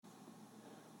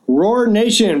Roar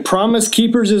Nation, Promise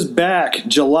Keepers is back.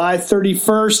 July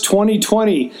 31st,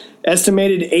 2020.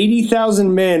 Estimated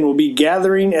 80,000 men will be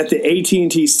gathering at the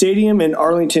AT&T Stadium in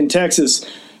Arlington, Texas.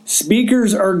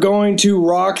 Speakers are going to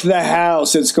rock the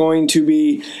house. It's going to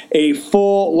be a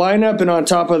full lineup, and on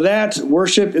top of that,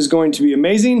 worship is going to be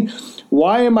amazing.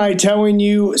 Why am I telling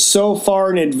you so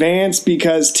far in advance?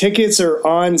 Because tickets are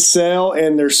on sale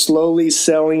and they're slowly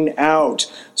selling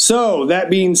out. So, that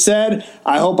being said,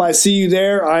 I hope I see you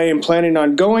there. I am planning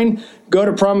on going. Go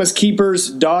to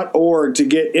promisekeepers.org to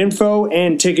get info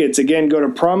and tickets. Again, go to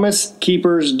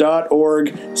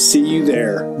promisekeepers.org. See you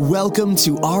there. Welcome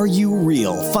to Are You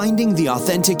Real? Finding the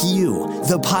Authentic You,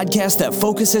 the podcast that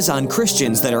focuses on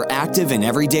Christians that are active in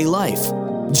everyday life.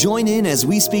 Join in as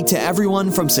we speak to everyone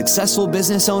from successful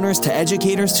business owners to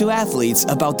educators to athletes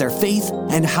about their faith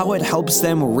and how it helps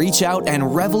them reach out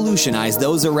and revolutionize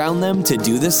those around them to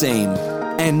do the same.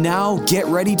 And now get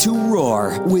ready to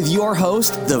roar with your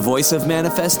host, the voice of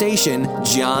manifestation,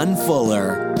 John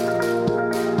Fuller.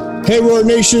 Hey, Roar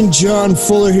Nation, John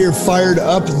Fuller here, fired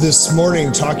up this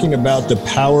morning talking about the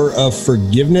power of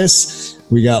forgiveness.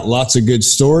 We got lots of good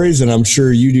stories, and I'm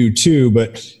sure you do too,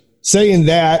 but saying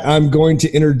that, I'm going to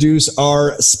introduce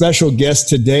our special guest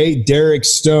today, Derek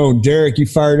Stone. Derek, you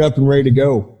fired up and ready to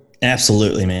go?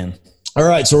 Absolutely, man. All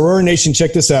right, so Roar Nation,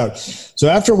 check this out. So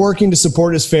after working to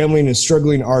support his family and his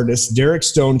struggling artists, Derek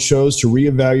Stone chose to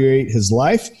reevaluate his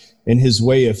life and his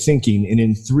way of thinking, and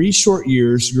in 3 short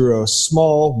years grew a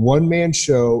small one-man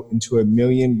show into $1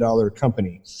 million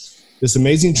company. This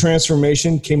amazing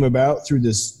transformation came about through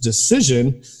this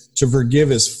decision to forgive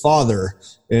his father.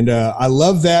 And I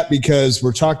love that because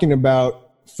we're talking about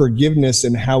forgiveness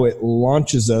and how it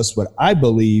launches us, what I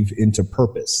believe, into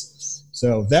purpose.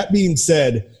 So that being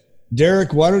said,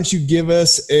 Derek, why don't you give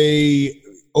us a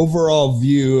overall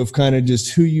view of kind of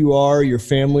just who you are, your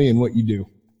family, and what you do?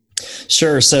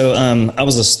 Sure. So I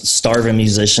was a starving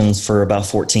musician for about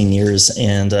 14 years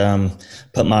and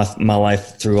put my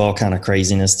life through all kind of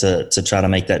craziness to try to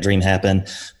make that dream happen.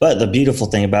 But the beautiful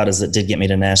thing about it is it did get me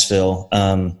to Nashville.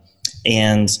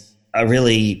 And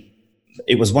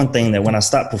it was one thing that when I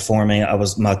stopped performing,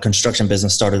 my construction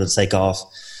business started to take off.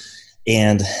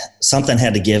 And something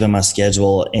had to give in my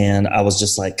schedule. And I was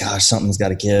just like, gosh, something's got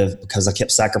to give, because I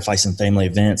kept sacrificing family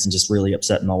events and just really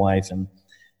upsetting my wife and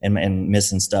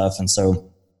missing stuff. And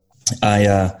so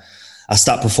I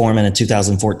stopped performing in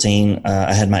 2014.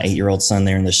 I had my 8-year-old son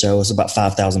there in the show. It was about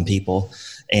 5,000 people.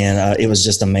 And it was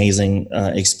just amazing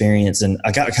experience. And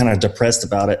I got kind of depressed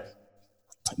about it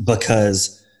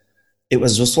because it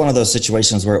was just one of those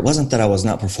situations where it wasn't that I was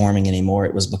not performing anymore.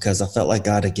 It was because I felt like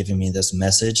God had given me this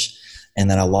message and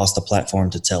then I lost the platform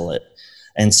to tell it.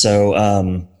 And so,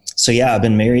 yeah, I've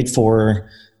been married for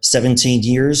 17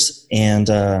 years and,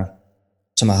 to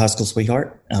my high school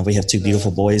sweetheart. We have 2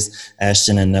 beautiful boys,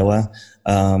 Ashton and Noah.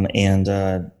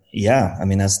 Yeah, I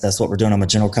mean, that's what we're doing. I'm a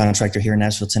general contractor here in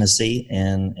Nashville, Tennessee,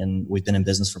 and we've been in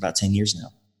business for about 10 years now.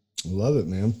 Love it,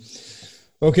 man.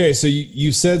 Okay, so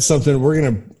you said something. We're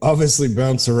going to obviously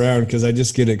bounce around because I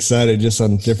just get excited just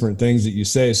on different things that you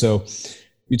say. So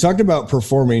you talked about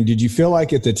performing. Did you feel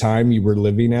like at the time you were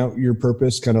living out your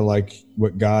purpose, kind of like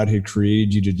what God had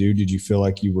created you to do? Did you feel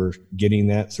like you were getting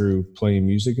that through playing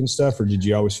music and stuff, or did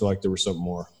you always feel like there was something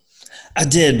more? I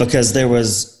did, because there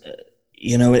was,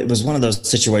 it was one of those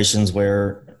situations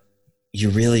where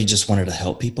you really just wanted to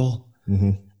help people.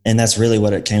 Mm-hmm. And that's really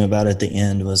what it came about at the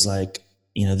end, was like,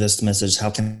 this message, how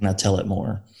can I tell it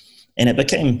more? And it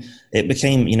became,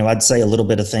 I'd say a little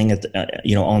bit of thing at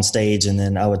the, on stage. And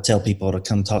then I would tell people to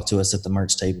come talk to us at the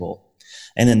merch table.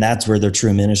 And then that's where their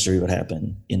true ministry would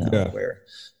happen,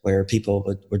 where people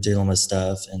were dealing with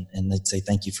stuff and they'd say,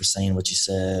 thank you for saying what you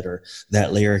said, or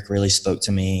that lyric really spoke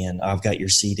to me, and I've got your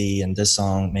CD and this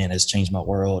song, man, has changed my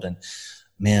world. And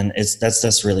man,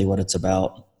 that's really what it's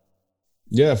about.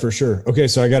 Yeah, for sure. Okay.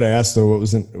 So I got to ask though,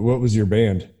 what was your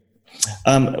band?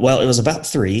 Well, it was about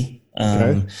 3.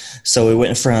 Okay. So we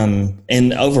went from,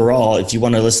 and overall, if you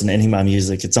want to listen to any of my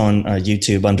music, it's on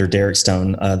YouTube under Derek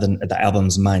Stone. The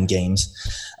album's Mind Games.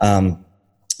 And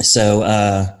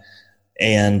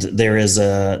there is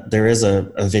a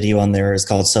video on there. It's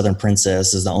called Southern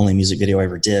Princess. Is the only music video I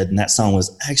ever did, and that song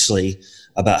was actually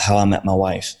about how I met my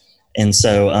wife. And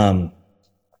so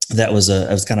that was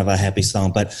kind of a happy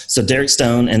song. But so Derek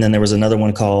Stone, and then there was another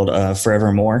one called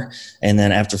Forevermore, and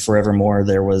then after Forevermore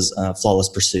there was Flawless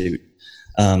Pursuit.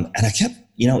 And I kept,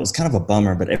 it was kind of a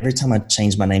bummer, but every time I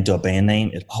changed my name to a band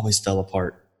name, it always fell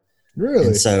apart. Really?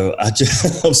 And so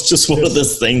it was just one of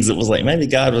those things that was like, maybe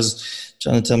God was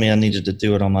trying to tell me I needed to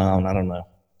do it on my own. I don't know.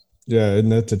 Yeah, isn't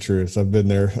that the truth? I've been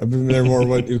there. I've been there more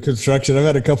with construction. I've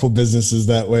had a couple businesses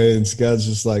that way, and God's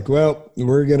just like, well,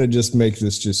 we're going to just make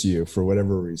this just you for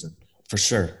whatever reason. For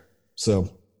sure. So,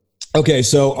 okay.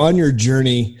 So on your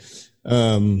journey,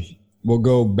 we'll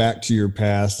go back to your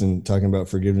past and talking about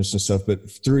forgiveness and stuff, but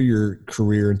through your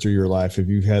career and through your life, have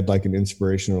you had like an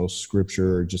inspirational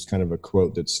scripture or just kind of a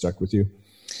quote that stuck with you?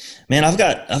 Man, I've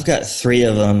got three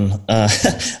of them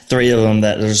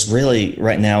that there's really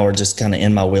right now are just kind of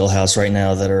in my wheelhouse right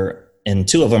now and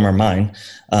two of them are mine.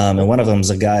 And one of them is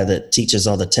a guy that teaches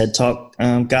all the TED Talk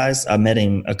guys. I met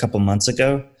him a couple months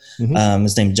ago. Mm-hmm.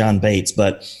 His name's John Bates.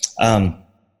 But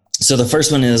so the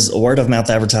first one is word of mouth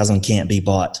advertising can't be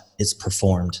bought. It's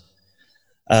performed.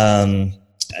 I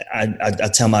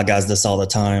tell my guys this all the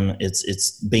time.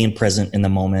 It's being present in the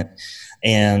moment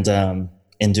and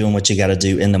doing what you got to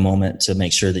do in the moment to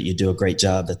make sure that you do a great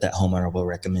job that homeowner will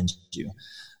recommend you.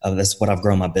 That's what I've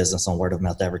grown my business on, word of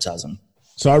mouth advertising.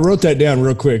 So I wrote that down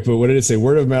real quick, but what did it say?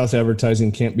 Word of mouth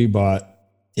advertising can't be bought.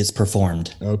 It's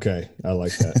performed. Okay. I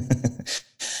like that.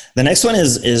 The next one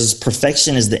is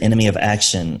perfection is the enemy of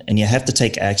action, and you have to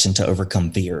take action to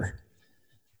overcome fear.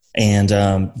 And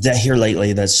that here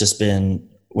lately, that's just been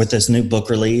with this new book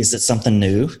release, it's something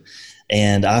new.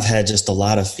 And I've had just a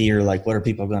lot of fear, like, what are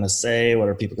people going to say? What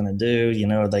are people going to do? You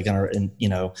know, are they going to, you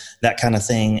know, that kind of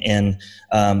thing. And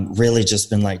really just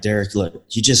been like, Derek, look,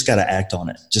 you just got to act on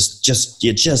it.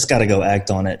 You just got to go act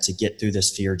on it to get through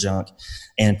this fear junk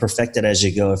and perfect it as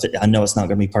you go. I know it's not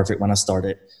going to be perfect when I start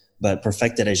it, but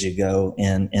perfect it as you go.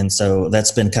 And so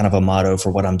that's been kind of a motto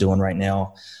for what I'm doing right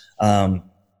now.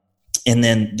 And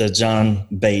then the John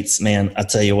Bates, man, I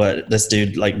tell you what, this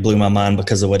dude like blew my mind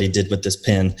because of what he did with this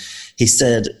pen. He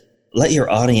said, let your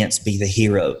audience be the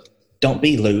hero. Don't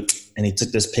be Luke. And he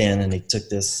took this pen and he took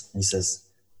this and he says,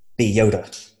 be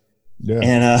Yoda. Yeah.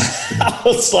 And I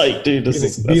was like, dude,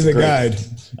 that's be the great. Guide.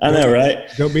 I know, right?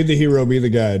 Don't be the hero, be the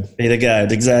guide. Be the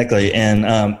guide, exactly. And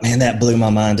man, that blew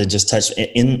my mind to just touch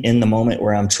in the moment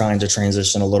where I'm trying to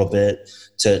transition a little bit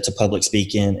to public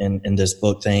speaking and this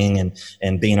book thing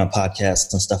and being on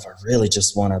podcasts and stuff. I really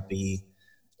just want to be,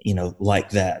 you know, like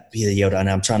that, be the Yoda. And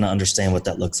I'm trying to understand what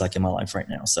that looks like in my life right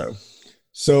now. So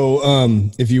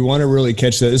if you want to really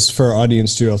catch that, this is for our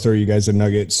audience too, I'll throw you guys a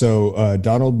nugget. So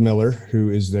Donald Miller, who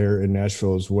is there in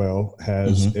Nashville as well,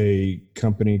 has a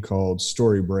company called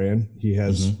Story Brand.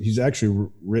 He's actually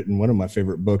written one of my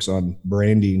favorite books on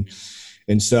branding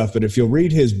and stuff. But if you'll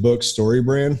read his book, Story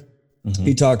Brand,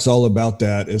 he talks all about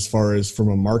that as far as from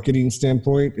a marketing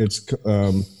standpoint.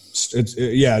 The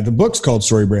book's called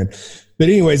Story Brand. But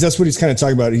anyways, that's what he's kind of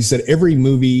talking about. He said every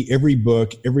movie, every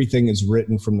book, everything is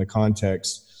written from the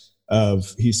context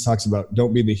of, he talks about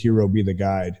don't be the hero, be the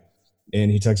guide.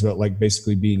 And he talks about like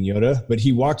basically being Yoda, but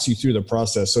he walks you through the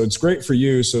process. So it's great for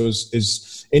you. So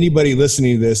is anybody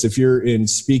listening to this, if you're in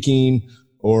speaking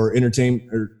or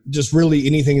entertainment or just really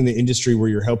anything in the industry where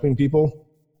you're helping people,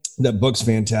 that book's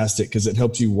fantastic because it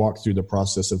helps you walk through the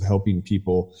process of helping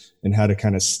people and how to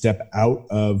kind of step out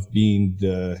of being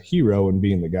the hero and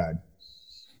being the guide.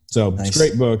 So nice. It's a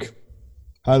great book.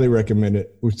 Highly recommend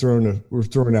it. We're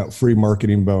throwing out free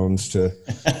marketing bones to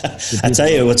I tell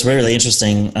you what's really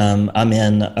interesting. I'm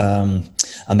in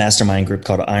a mastermind group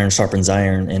called Iron Sharpens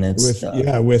Iron, and it's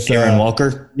with Aaron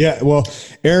Walker. Yeah, well,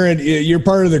 Aaron, you're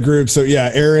part of the group, so yeah,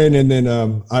 Aaron, and then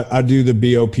I do the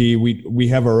BOP. We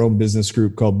have our own business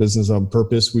group called Business on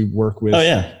Purpose. We work with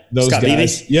those Scott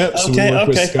guys. Beebe? Yep. So we work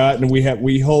with Scott, and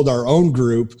we hold our own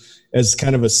group as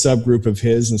kind of a subgroup of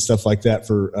his and stuff like that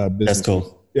for business. That's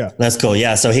cool. Yeah, that's cool.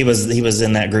 Yeah, so he was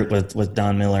in that group with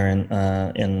Don Miller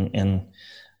and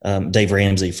Dave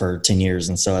Ramsey for 10 years,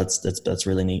 and so that's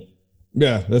really neat.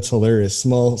 Yeah, that's hilarious.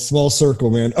 Small circle,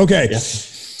 man. Okay, yeah.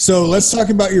 So let's talk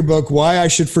about your book, Why I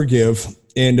Should Forgive,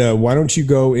 and why don't you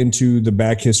go into the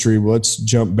back history? Let's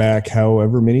jump back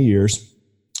however many years,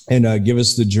 and give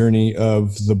us the journey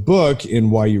of the book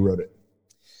and why you wrote it.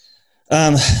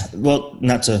 Well,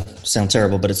 not to sound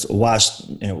terrible, but it's why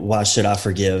should I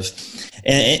forgive?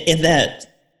 And that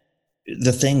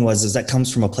the thing is that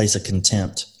comes from a place of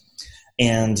contempt,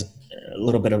 and a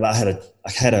little bit of I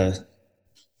had a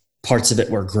parts of it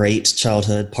were great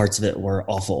childhood, parts of it were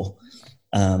awful.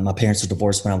 My parents were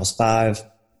divorced when I was 5,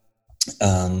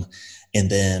 and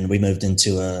then we moved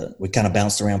we kind of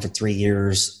bounced around for 3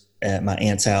 years at my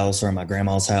aunt's house or my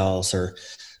grandma's house or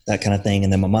that kind of thing.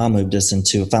 And then my mom moved us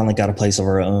finally got a place of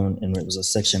our own, and it was a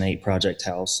Section 8 project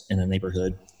house in a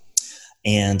neighborhood.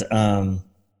 And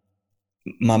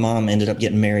my mom ended up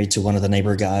getting married to one of the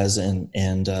neighbor guys, and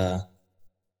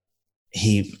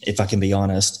he, if I can be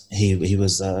honest, he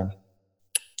was a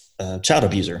child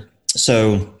abuser.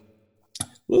 So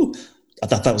I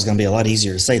thought that was going to be a lot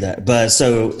easier to say that. But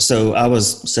so I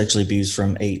was sexually abused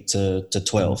from 8 to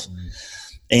 12.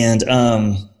 And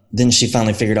then she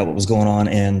finally figured out what was going on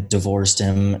and divorced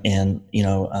him. And,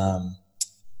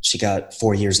 she got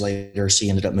 4 years later, she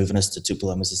ended up moving us to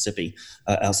Tupelo, Mississippi,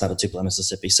 outside of Tupelo,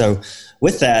 Mississippi. So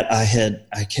with that,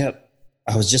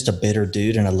 I was just a bitter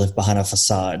dude, and I lived behind a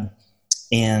facade.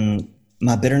 And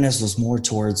my bitterness was more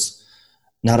towards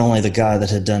not only the guy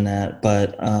that had done that,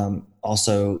 but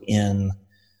also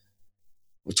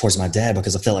towards my dad,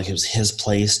 because I felt like it was his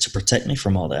place to protect me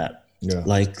from all that. Yeah.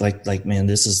 Like, man,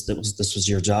 this was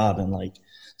your job. And like,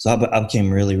 so I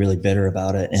became really, really bitter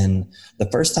about it. And the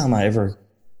first time I ever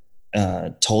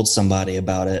told somebody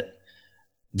about it,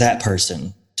 that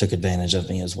person took advantage of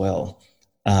me as well.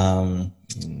 And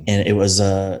it was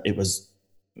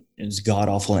god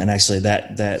awful. And actually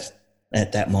that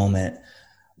at that moment,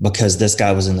 because this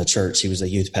guy was in the church, he was a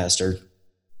youth pastor.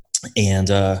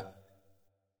 And,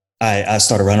 I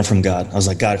started running from God. I was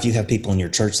like, God, if you have people in your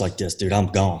church like this, dude, I'm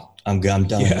gone. I'm done.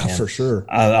 Yeah, man. For sure.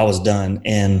 I was done.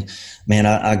 And man,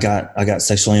 I got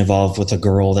sexually involved with a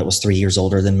girl that was 3 years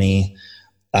older than me.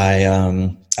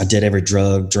 I did every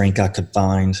drink I could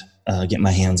find, get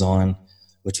my hands on,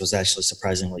 which was actually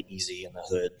surprisingly easy in the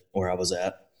hood where I was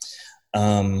at.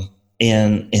 And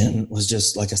was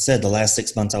just, like I said, the last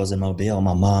 6 months I was in Mobile,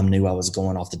 my mom knew I was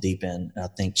going off the deep end. And I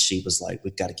think she was like,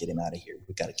 we've got to get him out of here.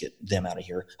 We've got to get them out of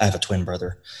here. I have a twin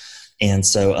brother. And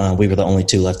so we were the only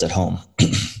two left at home.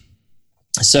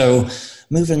 So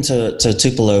moving to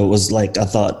Tupelo was like, I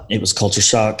thought it was culture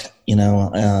shock.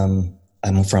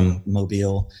 I'm from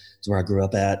Mobile, is where I grew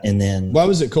up at. And then why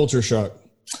was it culture shock?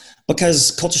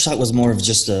 Because culture shock was more of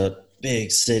just a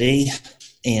big city,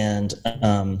 and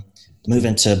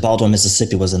moving to Baldwin,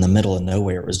 Mississippi was in the middle of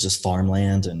nowhere. It was just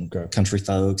farmland and country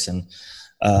folks. And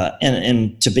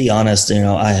to be honest,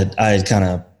 I had kind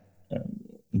of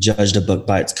judged a book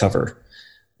by its cover.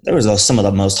 There was some of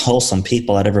the most wholesome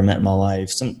people I'd ever met in my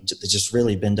life. Some just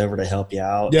really bend over to help you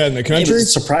out. Yeah, in the country? It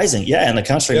was surprising. Yeah, in the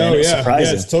country. Oh, man, it was yeah.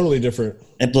 surprising. Yeah, it's totally different.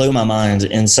 It blew my mind.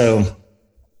 And so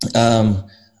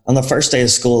on the first day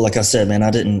of school, like I said, man,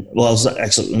 let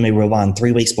me rewind.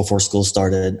 3 weeks before school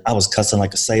started, I was cussing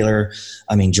like a sailor.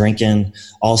 Drinking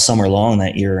all summer long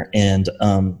that year. And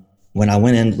when I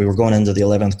went in, we were going into the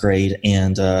 11th grade,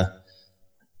 and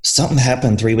something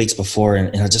happened 3 weeks before,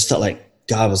 and I just felt like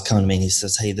God was coming to me, and he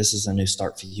says, hey, this is a new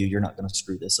start for you. You're not going to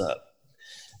screw this up.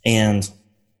 And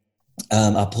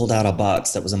I pulled out a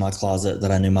box that was in my closet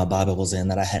that I knew my Bible was in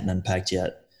that I hadn't unpacked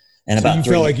yet. And so you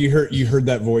felt like you heard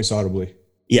that voice audibly?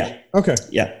 Yeah. Okay.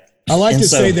 Yeah. I like to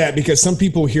say that because some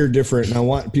people hear different, and I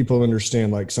want people to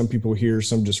understand, like some people hear,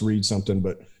 some just read something,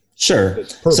 but sure.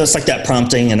 So it's like that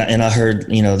prompting, and I heard,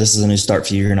 this is a new start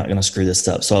for you. You're not going to screw this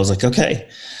up. So I was like, okay.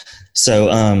 So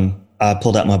I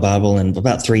pulled out my Bible, and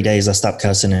about 3 days I stopped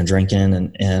cussing and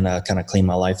drinking, and kind of cleaned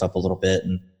my life up a little bit.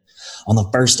 And on the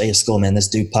first day of school, man, this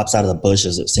dude pops out of the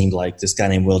bushes. It seemed like this guy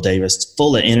named Will Davis,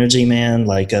 full of energy, man,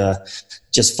 like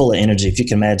just full of energy. If you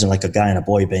can imagine like a guy in a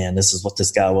boy band, this is what this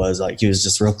guy was. Like, he was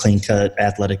just real clean cut,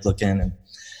 athletic looking.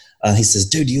 And he says,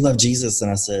 dude, do you love Jesus?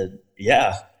 And I said,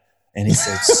 yeah. And he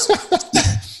said,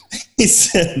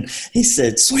 he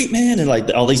said, sweet, man. And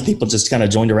like all these people just kind of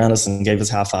joined around us and gave us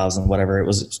high fives and whatever. It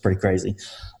was pretty crazy.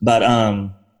 But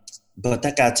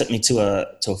that guy took me to a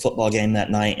football game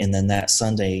that night. And then that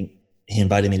Sunday he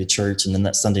invited me to church, and then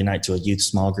that Sunday night to a youth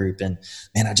small group. And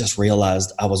man, I just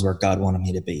realized I was where God wanted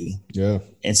me to be. Yeah.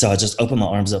 And so I just opened my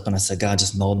arms up and I said, God,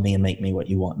 just mold me and make me what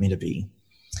you want me to be.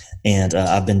 And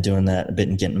I've been doing that, I've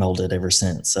been getting molded ever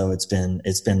since. So it's been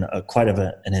quite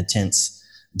an intense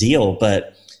deal.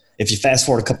 But if you fast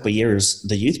forward a couple of years,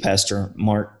 the youth pastor,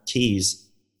 Mark Keys,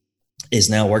 is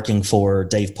now working for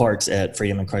Dave Parks at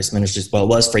Freedom in Christ Ministries. Well, it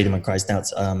was Freedom in Christ. Now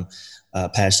it's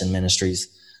Passion Ministries.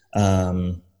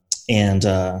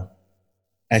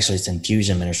 Actually it's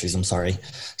Infusion Ministries. I'm sorry.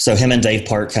 So him and Dave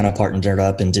Park kind of partnered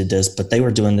up and did this, but they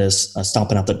were doing this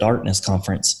Stomping Out the Darkness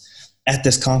conference. At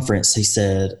this conference, he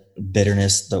said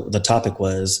bitterness. The topic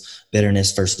was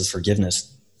bitterness versus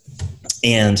forgiveness.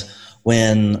 And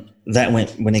when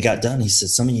it got done, he said,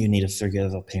 some of you need to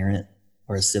forgive a parent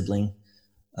or a sibling,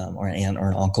 or an aunt or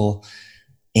an uncle.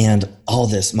 And all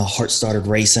this, my heart started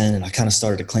racing, and I kind of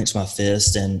started to clench my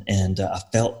fist, and I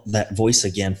felt that voice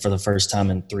again for the first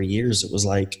time in 3 years. It was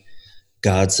like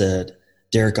God said,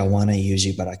 Derek, I want to use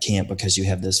you, but I can't because you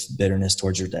have this bitterness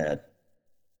towards your dad,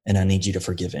 and I need you to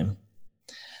forgive him.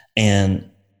 And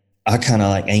I kind of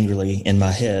like angrily in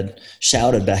my head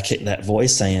shouted back at that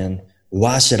voice saying,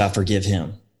 why should I forgive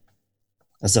him?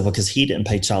 I said, because he didn't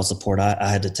pay child support, I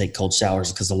had to take cold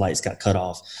showers because the lights got cut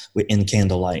off in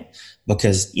candlelight.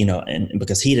 Because, and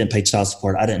because he didn't pay child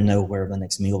support, I didn't know where the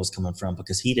next meal was coming from.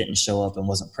 Because he didn't show up and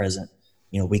wasn't present,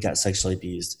 we got sexually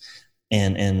abused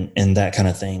and that kind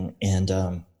of thing. And,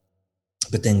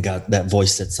 but then God, that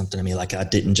voice said something to me, like, I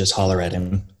didn't just holler at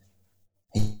him.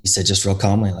 He said just real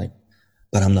calmly, like,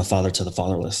 but I'm the father to the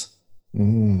fatherless.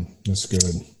 That's good.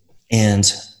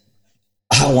 And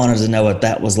I wanted to know what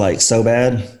that was like so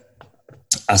bad.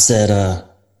 I said,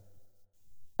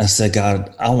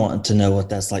 God, I want to know what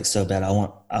that's like so bad. I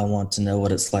want to know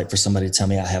what it's like for somebody to tell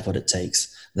me I have what it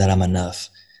takes, that I'm enough,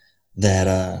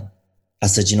 that, I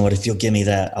said, you know what, if you'll give me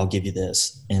that, I'll give you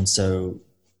this. And so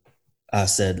I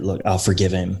said, look, I'll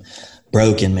forgive him.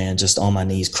 Broken, man, just on my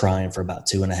knees crying for about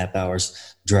 2.5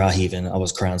 hours, dry heaving. I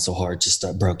was crying so hard, just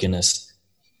brokenness.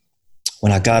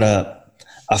 When I got up,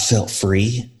 I felt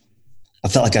free. I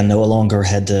felt like I no longer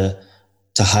had to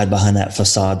hide behind that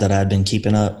facade that I'd been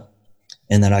keeping up,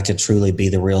 and that I could truly be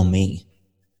the real me.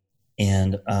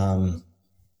 And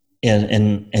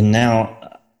now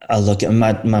I look at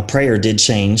my prayer did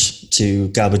change to,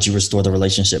 God, would you restore the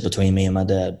relationship between me and my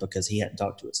dad, because he hadn't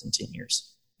talked to us in 10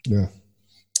 years. Yeah.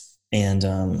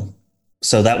 And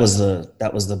so that was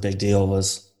the big deal,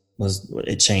 was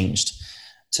it changed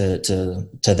to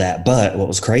that. But what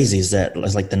was crazy is that,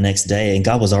 like, the next day, and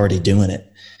God was already doing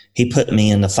it, he put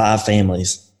me into 5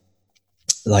 families,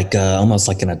 like almost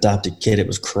like an adopted kid. It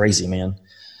was crazy, man.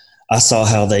 I saw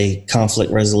how they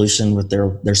conflict resolution with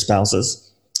their spouses.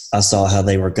 I saw how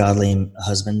they were godly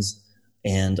husbands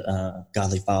and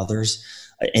godly fathers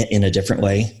in a different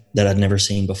way that I'd never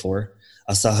seen before.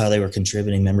 I saw how they were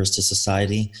contributing members to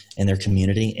society and their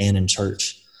community and in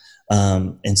church.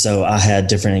 And so I had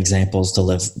different examples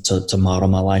to model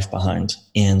my life behind.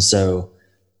 And so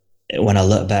when I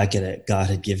look back at it, God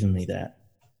had given me that,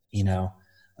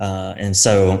 and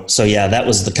so yeah, that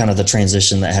was the kind of the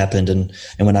transition that happened. And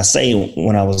when I say,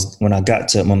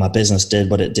 when my business did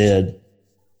what it did,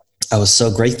 I was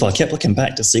so grateful. I kept looking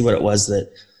back to see what it was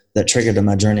that triggered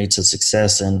my journey to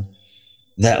success. And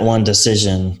that one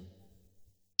decision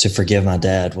to forgive my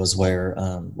dad was where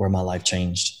my life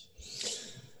changed.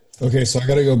 Okay. So I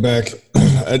got to go back.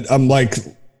 I'm like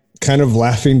kind of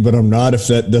laughing, but I'm not, if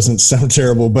that doesn't sound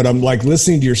terrible, but I'm like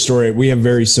listening to your story. We have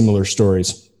very similar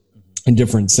stories in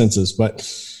different senses, but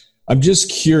I'm just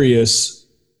curious,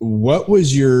 what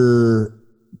was your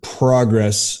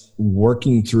progress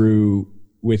working through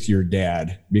with your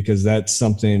dad? Because that's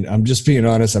something, I'm just being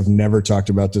honest, I've never talked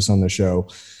about this on the show.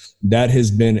 That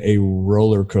has been a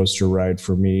roller coaster ride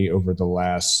for me over the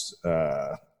last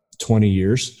 20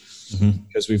 years,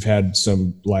 because we've had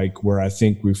some, like, where I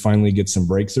think we finally get some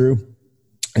breakthrough,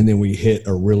 and then we hit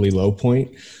a really low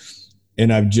point.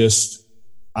 And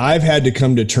I've had to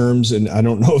come to terms, and I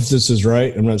don't know if this is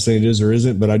right, I'm not saying it is or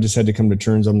isn't, but I just had to come to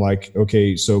terms. I'm like,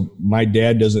 okay, so my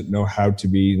dad doesn't know how to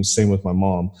be, and same with my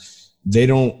mom. They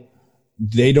don't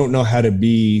know how to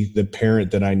be the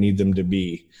parent that I need them to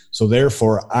be. So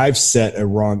therefore, I've set a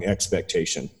wrong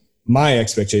expectation. I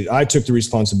took the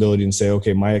responsibility and say,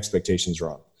 okay, my expectation's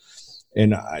wrong.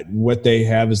 And what they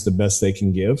have is the best they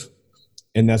can give.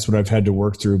 And that's what I've had to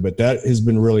work through. But that has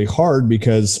been really hard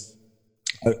because,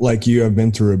 like you, I've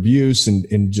been through abuse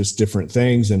and just different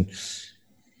things.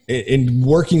 And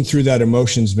working through that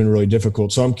emotion has been really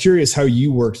difficult. So I'm curious how you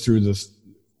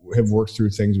have worked through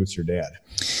things with your dad.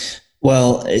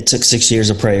 Well, it took 6 years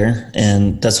of prayer.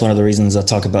 And that's one of the reasons I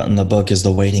talk about in the book is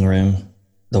the waiting room.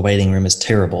 The waiting room is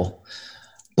terrible,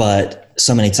 but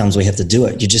so many times we have to do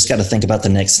it. You just got to think about the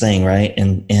next thing, right?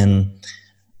 And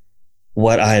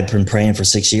what I had been praying for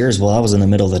 6 years, well, I was in the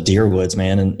middle of the deer woods,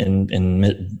 man, in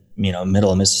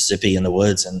middle of Mississippi in the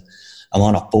woods. And I'm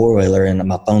on a 4-wheeler and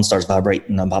my phone starts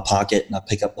vibrating in my pocket, and I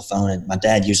pick up the phone, and my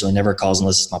dad usually never calls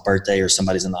unless it's my birthday or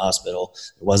somebody's in the hospital.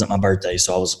 It wasn't my birthday,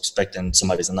 so I was expecting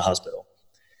somebody's in the hospital.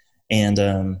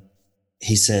 And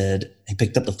he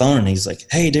picked up the phone and he's like,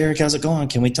 "Hey, Derek, how's it going?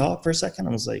 Can we talk for a second?"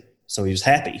 I was like, so he was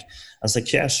happy. I was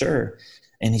like, "Yeah, sure."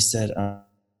 And he said,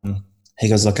 he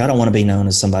goes, "Look, I don't want to be known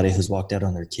as somebody who's walked out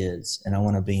on their kids, and I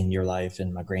want to be in your life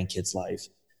and my grandkids' life.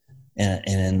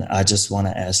 And I just want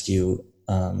to ask you,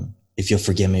 if you'll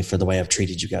forgive me for the way I've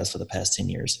treated you guys for the past 10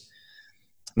 years.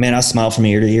 Man, I smiled from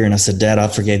ear to ear and I said, "Dad, I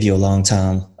forgave you a long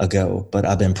time ago, but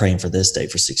I've been praying for this day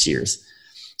for 6 years."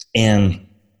 And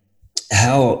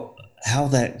how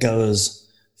that goes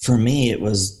for me, it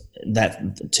was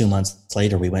that 2 months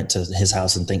later, we went to his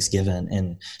house on Thanksgiving,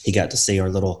 and he got to see our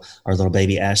little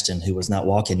baby Ashton, who was not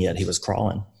walking yet. He was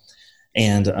crawling.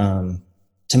 And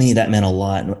to me, that meant a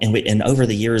lot. And over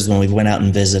the years, when we went out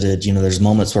and visited, there's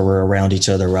moments where we're around each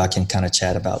other where I can kind of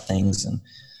chat about things. And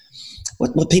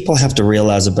what people have to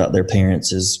realize about their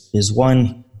parents is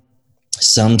one,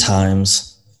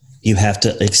 sometimes you have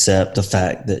to accept the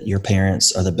fact that your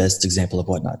parents are the best example of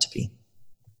what not to be.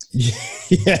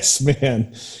 Yes,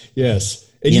 man. Yes.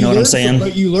 And you know what I'm saying?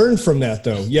 But you learn from that,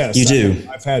 though. Yes, you do.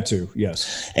 I've had to.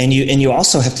 Yes. And you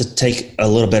also have to take a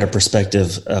little bit of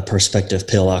perspective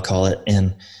pill, I call it,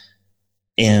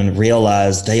 and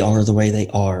realize they are the way they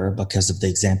are because of the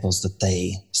examples that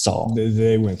they saw.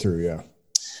 They went through, yeah.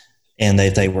 And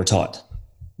they were taught.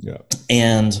 Yeah.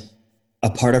 And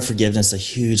a part of forgiveness, a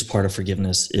huge part of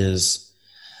forgiveness is,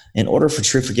 in order for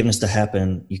true forgiveness to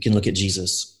happen, you can look at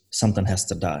Jesus. Something has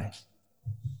to die.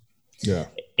 Yeah.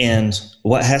 And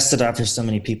what has to die for so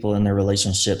many people in their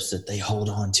relationships that they hold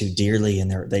on to dearly,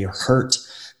 and they hurt,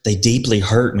 they deeply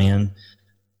hurt, man,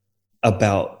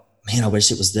 about, man, I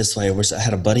wish it was this way. I wish I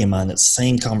had a buddy of mine, that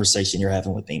same conversation you're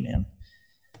having with me, man.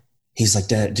 He's like,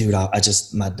 Dad, dude, I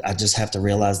just have to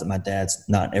realize that my dad's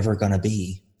not ever going to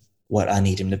be what I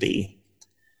need him to be.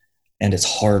 And it's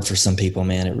hard for some people,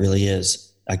 man. It really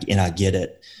is. And I get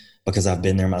it because I've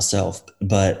been there myself.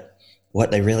 But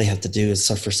what they really have to do is,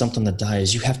 so for something to die,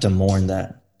 is you have to mourn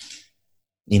that.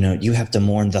 You have to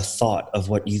mourn the thought of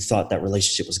what you thought that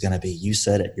relationship was going to be. You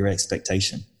set it, your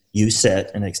expectation. You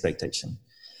set an expectation.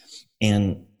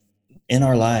 And in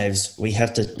our lives, we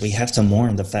have to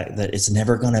mourn the fact that it's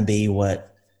never going to be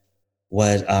what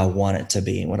I want it to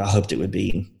be, what I hoped it would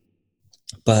be.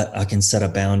 But I can set a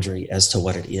boundary as to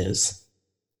what it is,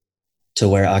 to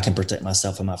where I can protect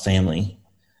myself and my family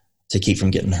to keep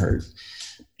from getting hurt.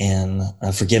 And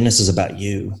forgiveness is about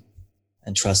you,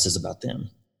 and trust is about them.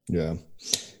 Yeah.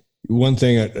 One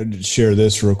thing, I'd share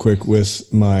this real quick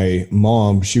with my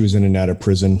mom. She was in and out of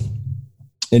prison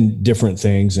and different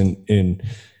things, and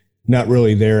not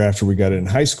really there after we got in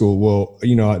high school. Well,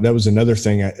 that was another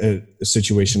thing, a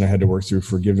situation I had to work through,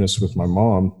 forgiveness with my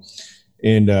mom.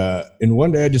 And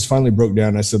one day I just finally broke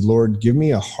down. I said, Lord, give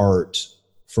me a heart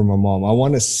for my mom. I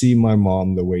want to see my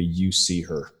mom the way you see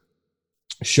her.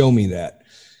 Show me that.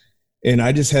 And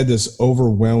I just had this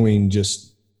overwhelming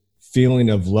just feeling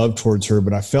of love towards her,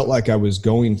 but I felt like I was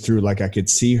going through, like I could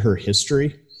see her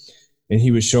history. And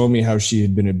he was showing me how she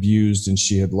had been abused, and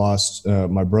she had lost,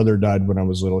 my brother died when I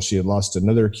was little. She had lost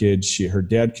another kid. Her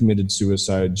dad committed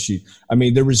suicide.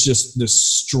 There was just this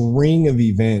string of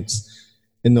events,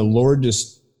 and the Lord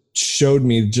just showed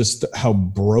me just how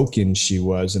broken she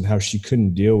was and how she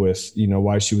couldn't deal with,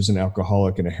 why she was an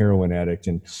alcoholic and a heroin addict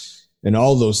and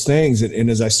all those things. And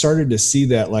as I started to see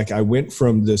that, like, I went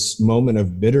from this moment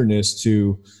of bitterness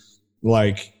to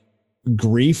like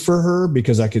grief for her,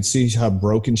 because I could see how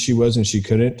broken she was and she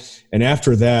couldn't. And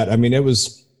after that,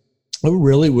 it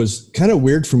really was kind of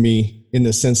weird for me in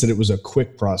the sense that it was a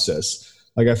quick process.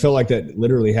 Like, I felt like that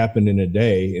literally happened in a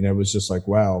day. And I was just like,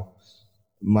 wow,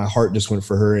 my heart just went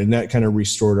for her. And that kind of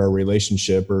restored our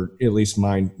relationship, or at least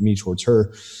me towards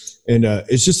her. And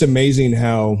it's just amazing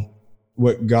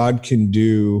what God can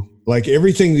do, like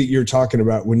everything that you're talking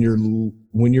about, when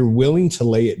you're willing to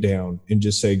lay it down and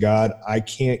just say, God, I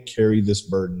can't carry this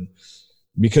burden,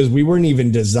 because we weren't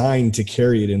even designed to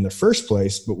carry it in the first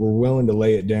place, but we're willing to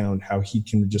lay it down, how he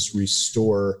can just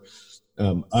restore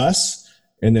us.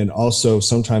 And then also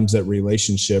sometimes that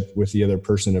relationship with the other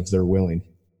person, if they're willing.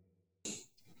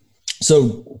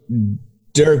 So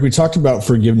Derek, we talked about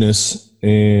forgiveness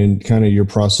and kind of your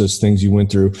process, things you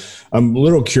went through. I'm a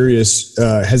little curious,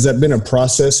 has that been a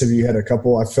process? Have you had a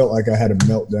couple? I felt like I had a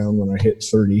meltdown when I hit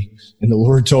 30, and the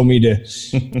Lord told me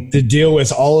to deal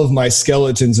with all of my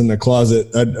skeletons in the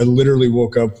closet. I literally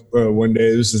woke up one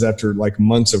day, this is after like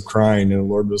months of crying, and the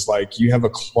Lord was like, you have a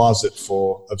closet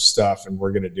full of stuff and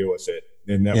we're going to deal with it.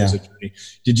 And that was a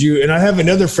journey. And I have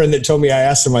another friend that told me, I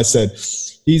asked him, I said,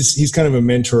 he's kind of a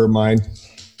mentor of mine.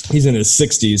 He's in his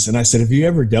 60s. And I said, have you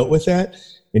ever dealt with that?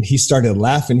 And he started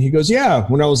laughing. He goes, yeah,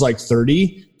 when I was like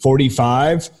 30,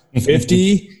 45,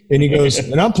 50. And he goes,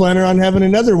 and I'm planning on having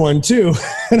another one too.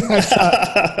 And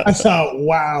I thought,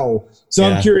 wow. So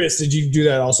I'm curious, did you do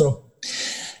that also?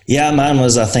 Yeah, mine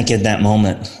was, I think, at that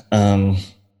moment.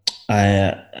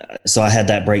 So I had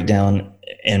that breakdown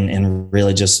and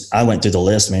really just, I went through the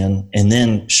list, man. And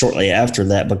then shortly after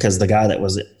that, because the guy that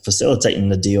was facilitating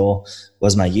the deal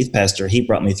was my youth pastor, he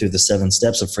brought me through the 7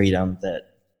 steps of freedom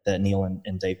that Neil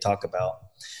and Dave talk about.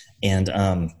 And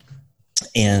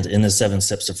in the 7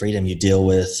 steps of freedom, you deal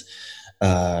with,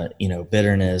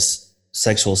 bitterness,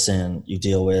 sexual sin, you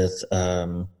deal with,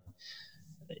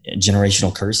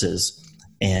 generational curses.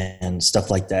 and stuff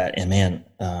like that. And man,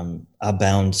 I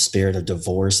bound spirit of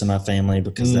divorce in my family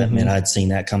because that meant I'd seen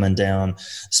that coming down.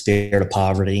 Spirit of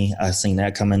poverty, I've seen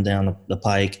that coming down the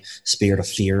pike. Spirit of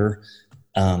fear,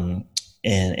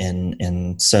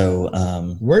 and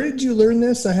so. Where did you learn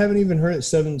this? I haven't even heard it.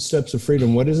 7 Steps of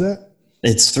Freedom. What is that?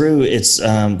 It's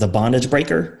The Bondage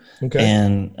Breaker. Okay.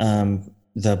 And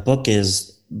the book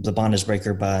is The Bondage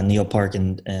Breaker by Neil Park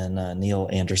and Neil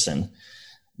Anderson.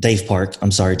 Dave Park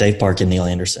and Neil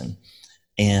Anderson.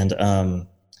 And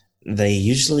they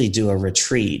usually do a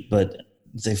retreat, but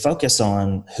they focus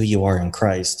on who you are in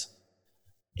Christ.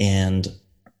 And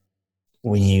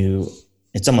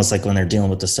it's almost like when they're dealing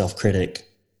with the self-critic,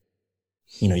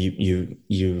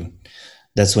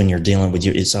 that's when you're dealing with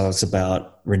you. It's always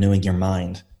about renewing your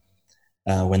mind.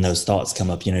 When those thoughts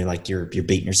come up, like you're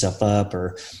beating yourself up,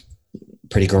 or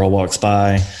pretty girl walks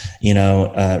by,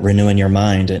 renewing your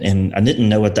mind. And I didn't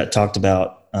know what that talked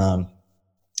about,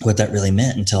 what that really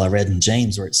meant until I read in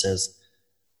James where it says,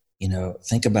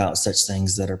 think about such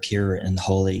things that are pure and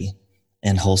holy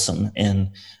and wholesome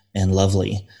and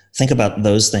lovely. Think about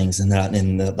those things. And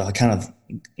the kind of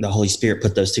the Holy Spirit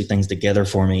put those two things together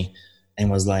for me and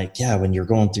was like, yeah, when you're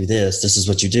going through this is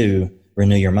what you do.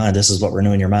 Renew your mind. This is what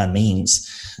renewing your mind means.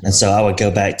 And so I would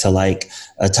go back to like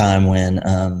a time when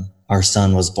our first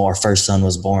son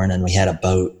was born, and we had a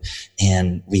boat,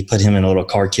 and we put him in a little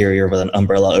car carrier with an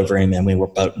umbrella over him, and we were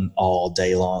boating all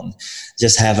day long,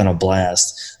 just having a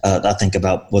blast. I think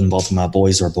about when both of my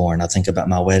boys were born. I think about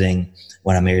my wedding,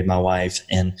 when I married my wife,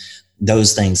 and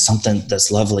those things, something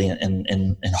that's lovely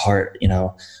and heart,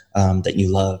 that you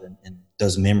love, and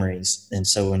those memories. And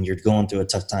so when you're going through a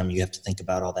tough time, you have to think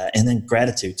about all that. And then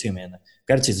gratitude too, man.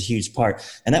 Gratitude is a huge part.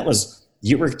 And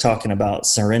you were talking about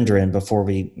surrendering before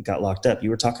we got locked up. You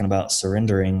were talking about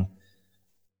surrendering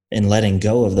and letting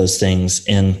go of those things.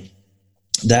 And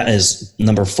that is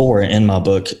number 4 in my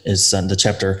book, is the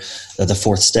chapter, the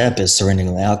 4th step is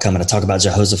surrendering the outcome. And I talk about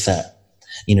Jehoshaphat.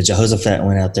 Jehoshaphat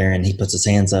went out there and he puts his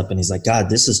hands up and he's like,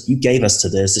 God, you gave us to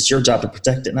this. It's your job to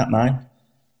protect it, not mine.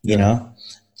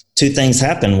 2 things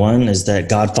happened. One is that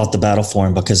God fought the battle for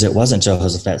him because it wasn't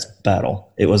Jehoshaphat's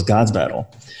battle. It was God's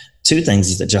battle. 2 things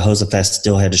is that Jehoshaphat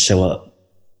still had to show up.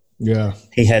 Yeah.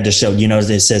 He had to show,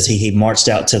 it says he marched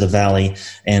out to the valley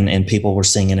and people were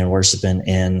singing and worshiping,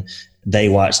 and they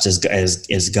watched as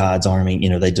God's army,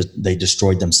 they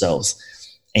destroyed themselves.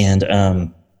 And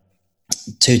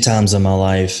 2 times in my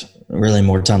life, really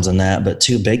more times than that, but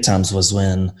 2 big times was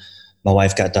when my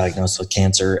wife got diagnosed with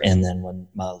cancer. And then when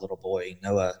my little boy,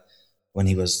 Noah, when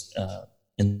he was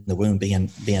in the womb being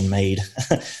made,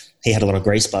 he had a little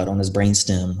gray spot on his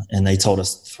brainstem. And they told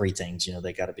us 3 things,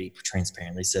 they got to be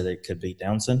transparent. They said it could be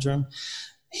Down syndrome,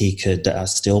 he could die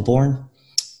stillborn,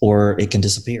 or it can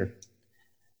disappear.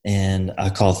 And I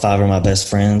called 5 of my best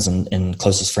friends and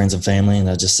closest friends and family. And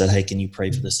I just said, hey, can you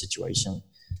pray for this situation?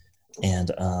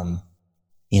 And,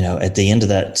 at the end of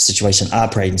that situation, I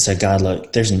prayed and said, God,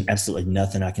 look, there's absolutely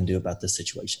nothing I can do about this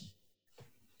situation.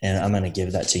 And I'm going to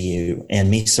give that to you. And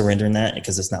me surrendering that,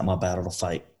 because it's not my battle to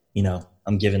fight,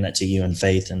 I'm giving that to you in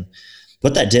faith. And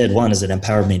what that did, one, is it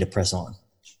empowered me to press on,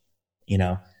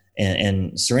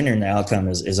 and surrendering the outcome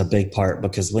is a big part,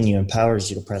 because when you empowers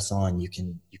you to press on, you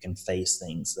can face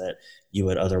things that you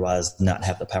would otherwise not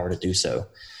have the power to do so.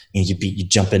 You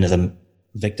jump into the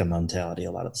victim mentality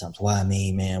a lot of the times. Why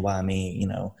me, man? Why me?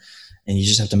 And you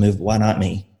just have to move. Why not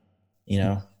me?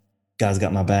 God's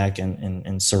got my back,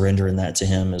 and surrendering that to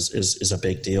him is a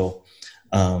big deal.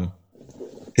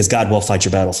 Because God will fight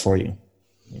your battles for you.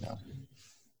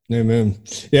 Amen.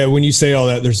 Yeah. When you say all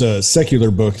that, there's a secular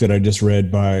book that I just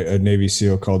read by a Navy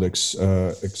SEAL called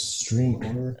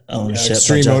Extreme Ownership.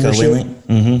 Extreme by Jocko Ownership.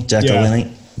 Willink. Jocko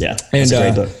Willink. Yeah. It's a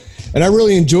great book. And I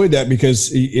really enjoyed that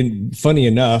because, funny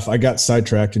enough, I got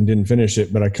sidetracked and didn't finish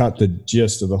it, but I caught the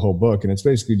gist of the whole book. And it's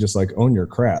basically just like, own your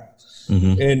crap.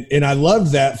 Mm-hmm. And I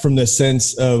love that from the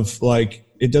sense of like,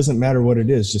 it doesn't matter what it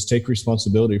is, just take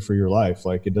responsibility for your life.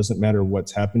 Like, it doesn't matter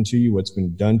what's happened to you, what's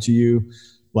been done to you.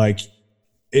 Like,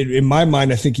 in my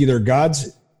mind, I think either God's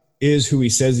is who he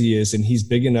says he is, and he's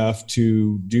big enough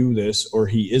to do this, or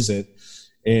he isn't.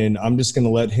 And I'm just going to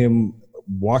let him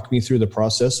walk me through the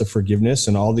process of forgiveness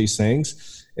and all these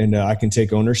things. And I can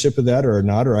take ownership of that or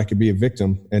not, or I could be a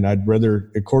victim. And I'd rather,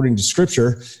 according to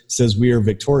scripture, it says we are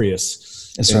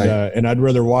victorious. That's right. And I'd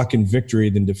rather walk in victory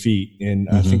than defeat. And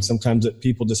I think sometimes that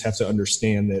people just have to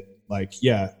understand that, like,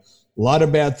 yeah, a lot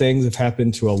of bad things have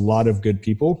happened to a lot of good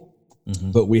people,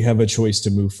 but we have a choice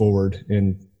to move forward.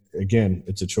 And again,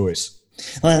 it's a choice.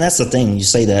 Well, and that's the thing, you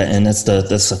say that, and that's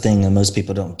the thing that most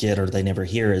people don't get or they never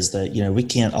hear, is that, we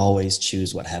can't always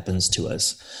choose what happens to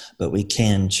us, but we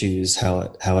can choose how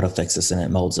it affects us and it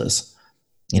molds us.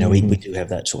 We do have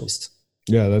that choice.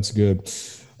 Yeah, that's good.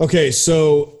 Okay.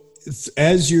 So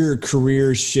as your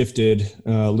career shifted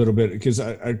a little bit, because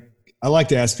I like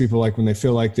to ask people, like, when they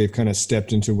feel like they've kind of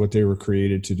stepped into what they were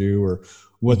created to do or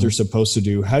what they're supposed to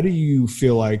do, how do you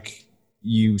feel like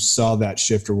you saw that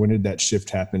shift, or when did that shift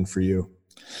happen for you?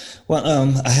 Well,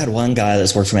 I had one guy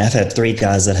that's worked for me. I've had 3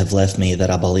 guys that have left me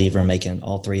that I believe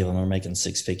all 3 of them are making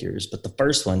 6 figures, but the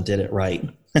first one did it right.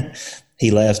 He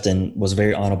left and was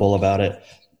very honorable about it.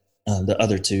 The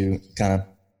other 2 kind of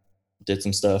did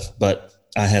some stuff, but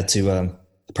I had to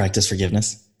practice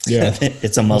forgiveness. Yeah.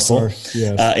 It's a muscle.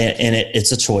 Yes. And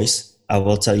it's a choice. I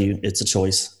will tell you, it's a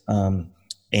choice.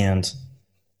 And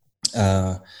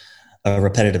a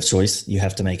repetitive choice you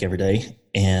have to make every day,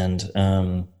 and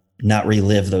not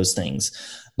relive those things.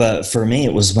 But for me,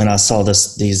 it was when I saw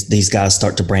these guys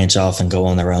start to branch off and go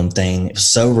on their own thing. It was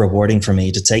so rewarding for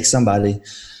me to take somebody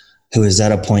who is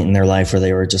at a point in their life where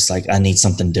they were just like, I need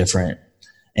something different.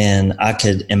 And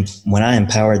when I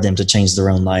empowered them to change their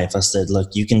own life, I said,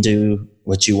 look, you can do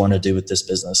what you want to do with this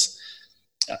business.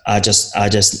 I just,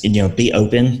 be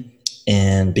open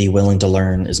and be willing to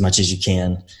learn as much as you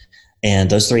can.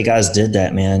 And those 3 guys did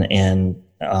that, man. And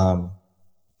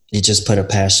it just put a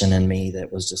passion in me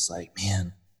that was just like,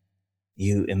 man,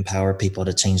 you empower people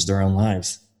to change their own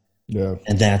lives. Yeah.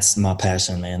 And that's my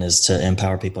passion, man, is to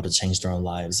empower people to change their own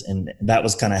lives. And that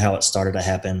was kind of how it started to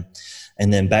happen.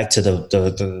 And then back to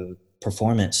the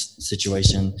performance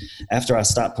situation. After I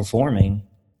stopped performing,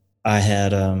 I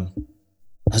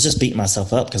was just beating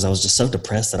myself up because I was just so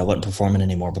depressed that I wasn't performing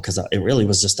anymore, because it really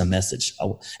was just a message.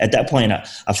 At that point,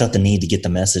 I felt the need to get the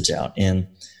message out. And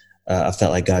I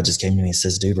felt like God just came to me and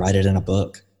says, dude, write it in a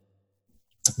book.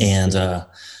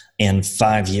 And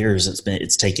 5 years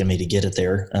it's taken me to get it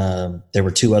there. There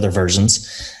were 2 other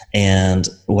versions. And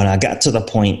when I got to the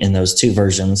point in those 2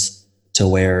 versions to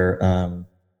where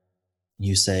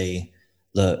you say,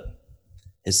 look,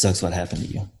 it sucks what happened to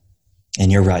you.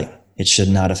 And you're right. It should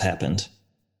not have happened.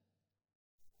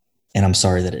 And I'm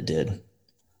sorry that it did.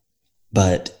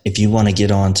 But if you want to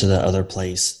get on to the other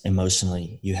place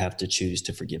emotionally, you have to choose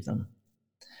to forgive them.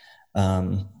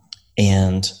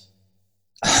 And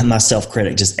my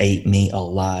self-critic just ate me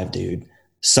alive, dude.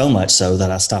 So much so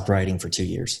that I stopped writing for 2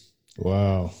 years.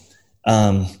 Wow.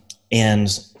 And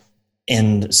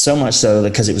so much so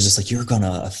because it was just like, you're going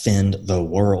to offend the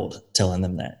world telling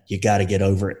them that. You got to get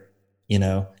over it.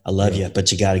 I love you,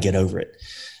 but you got to get over it.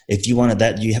 If you wanted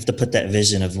that, you have to put that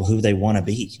vision of who they want to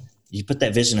be. You put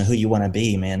that vision of who you want to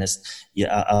be, man.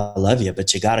 I love you,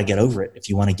 but you got to get over it if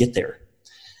you want to get there.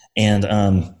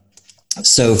 And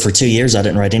so for 2 years, I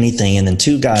didn't write anything. And then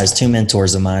 2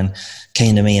 mentors of mine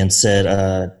came to me and said,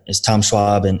 it's Tom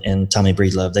Schwab and Tommy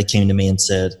Breedlove. They came to me and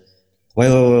said,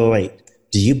 wait.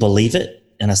 Do you believe it?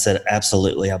 And I said,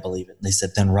 absolutely, I believe it. And they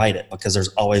said, then write it, because there's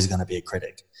always going to be a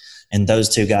critic. And those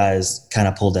 2 guys kind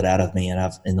of pulled it out of me.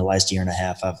 And in the last year and a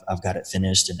half, I've got it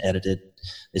finished and edited.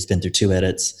 It's been through 2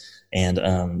 edits.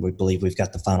 And we believe we've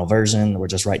got the final version. We're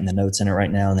just writing the notes in it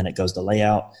right now, and then it goes to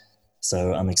layout.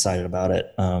 So I'm excited about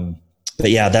it. But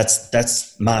yeah,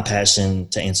 that's my passion,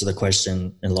 to answer the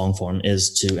question in long form,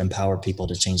 is to empower people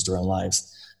to change their own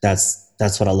lives. That's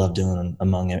what I love doing,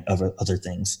 among other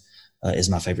things.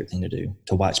 Is my favorite thing to do,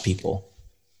 to watch people.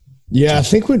 Yeah, I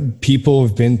think when people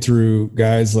have been through,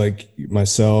 guys like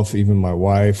myself, even my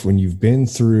wife, when you've been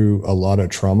through a lot of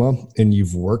trauma and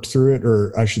you've worked through it,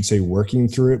 or I should say working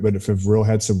through it, but if you've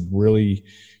had some really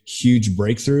huge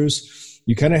breakthroughs,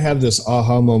 you kind of have this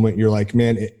aha moment. You're like,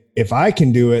 man, if I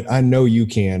can do it, I know you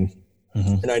can.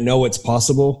 Mm-hmm. And I know it's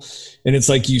possible. And it's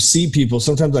like, you see people,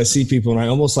 sometimes I see people and I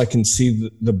almost can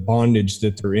see the bondage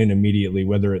that they're in immediately,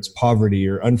 whether it's poverty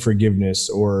or unforgiveness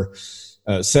or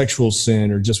sexual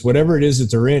sin or just whatever it is that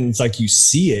they're in. It's like, you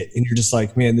see it and you're just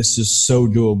like, man, this is so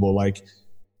doable. Like,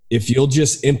 if you'll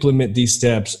just implement these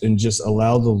steps and just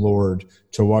allow the Lord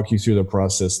to walk you through the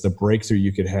process, the breakthrough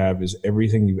you could have is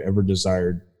everything you've ever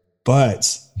desired.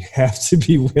 But you have to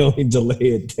be willing to lay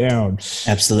it down.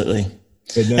 Absolutely.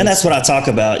 And that's what I talk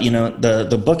about.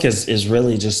 The book is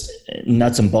really just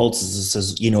nuts and bolts. It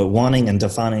says, wanting and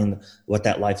defining what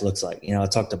that life looks like. I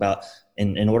talked about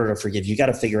in order to forgive, you got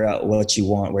to figure out what you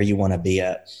want, where you want to be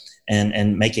at,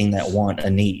 and making that want a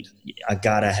need. I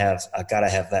gotta have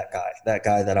that guy. That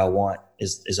guy that I want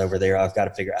is over there. I've got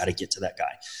to figure out how to get to that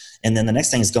guy. And then the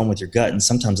next thing is going with your gut. And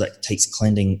sometimes that takes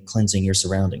cleansing your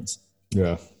surroundings.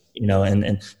 Yeah.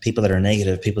 And people that are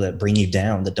negative, people that bring you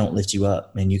down, that don't lift you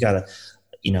up. Man, you gotta.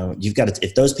 you've got to,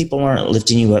 if those people aren't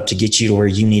lifting you up to get you to where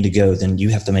you need to go, then you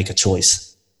have to make a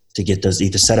choice to get those,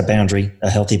 either set a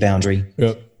healthy boundary,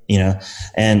 Yep.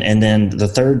 And then the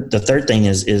third thing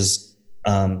is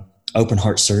open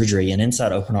heart surgery. And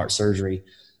inside open heart surgery,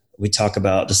 we talk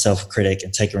about the self-critic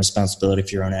and taking responsibility for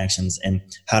your own actions and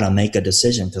how to make a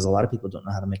decision. Because a lot of people don't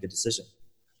know how to make a decision,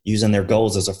 using their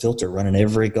goals as a filter, running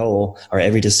every goal or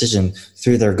every decision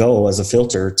through their goal as a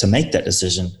filter to make that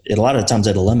decision. A lot of times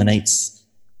it eliminates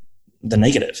the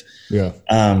negative. Yeah.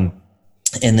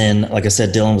 And then, like I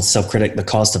said, dealing with self-critic, the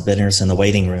cost of bitterness in the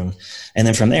waiting room. And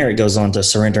then from there, it goes on to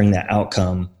surrendering that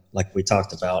outcome, like we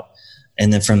talked about.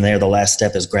 And then from there, the last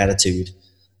step is gratitude.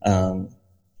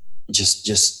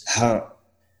 Just how,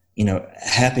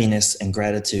 happiness and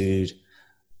gratitude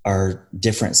are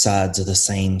different sides of the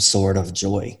same sort of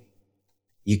joy.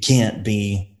 You can't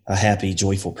be a happy,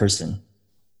 joyful person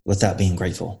without being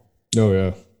grateful. Oh, yeah.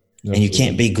 Absolutely. And you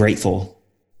can't be grateful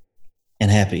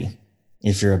and happy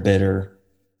if you're a bitter,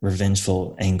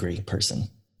 revengeful, angry person.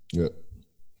 Yeah.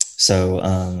 So,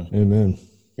 amen.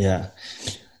 Yeah.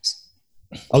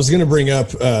 I was going to bring up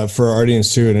for our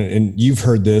audience too, and you've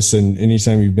heard this, and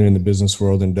anytime you've been in the business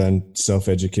world and done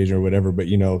self-education or whatever, but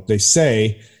they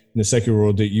say in the secular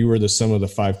world that you are the sum of the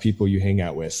 5 people you hang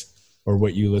out with or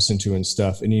what you listen to and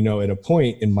stuff. And, at a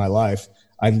point in my life,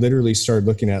 I literally started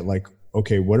looking at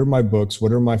okay, what are my books?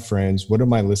 What are my friends? What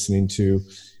am I listening to?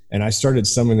 And I started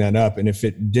summing that up. And if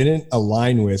it didn't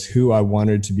align with who I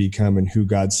wanted to become and who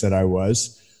God said I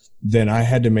was, then I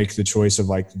had to make the choice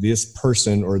of this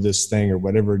person or this thing or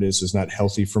whatever it is not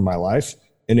healthy for my life.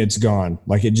 And it's gone.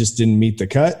 It just didn't meet the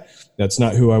cut. That's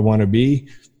not who I want to be.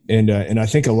 And I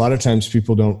think a lot of times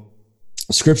people don't,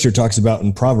 scripture talks about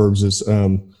in Proverbs is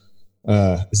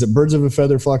it birds of a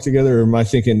feather flock together? Or am I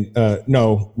thinking,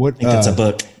 no, what? I think that's a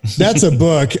book. That's a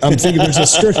book. I'm thinking there's a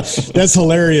scripture. That's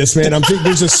hilarious, man. I'm thinking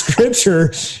there's a scripture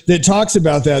that talks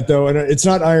about that though. And it's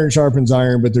not iron sharpens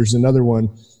iron, but there's another one.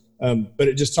 But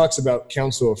it just talks about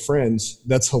counsel of friends.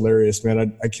 That's hilarious,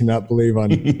 man. I cannot believe on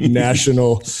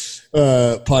national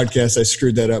podcast I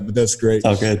screwed that up, but that's great. It's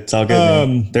all good. It's all good.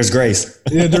 Man. There's grace.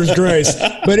 Yeah, there's grace.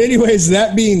 But anyways,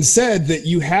 that being said, that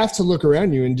you have to look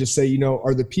around you and just say,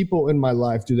 are the people in my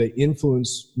life, do they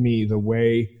influence me the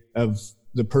way of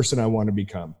the person I want to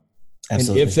become?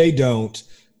 Absolutely. And if they don't,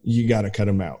 you got to cut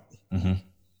them out. Mm-hmm.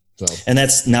 And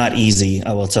that's not easy.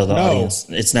 I will tell the audience,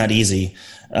 it's not easy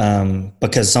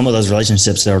because some of those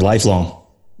relationships are lifelong.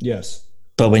 Yes.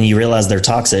 But when you realize they're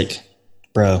toxic,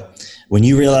 bro, when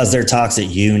you realize they're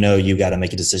toxic, you got to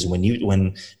make a decision. When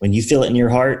you feel it in your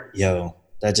heart,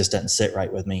 that just doesn't sit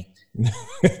right with me.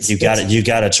 You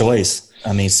got a choice.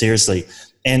 I mean, seriously.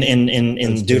 And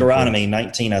in Deuteronomy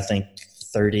 19, I think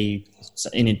 30,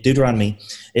 in Deuteronomy,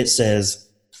 it says,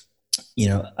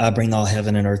 I bring all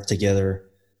heaven and earth together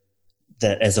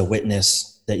that as a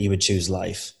witness that you would choose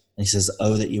life. And he says,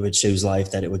 that you would choose life,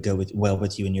 that it would go well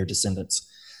with you and your descendants.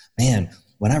 Man,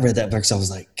 when I read that verse, I was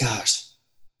like, gosh,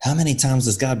 how many times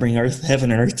does God bring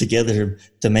heaven and earth together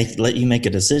to let you make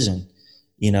a decision?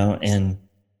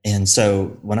 And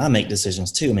so when I make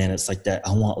decisions too, man, it's like that.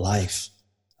 I want life.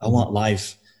 I want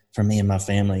life for me and my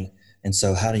family. And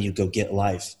so how do you go get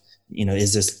life?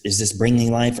 Is this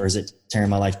bringing life or is it tearing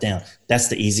my life down? That's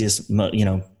the easiest,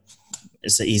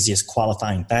 it's the easiest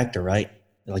qualifying factor, right?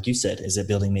 Like you said, is it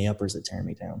building me up or is it tearing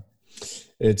me down?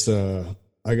 It's,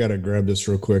 I got to grab this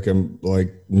real quick. I'm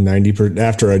 90%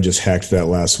 after I just hacked that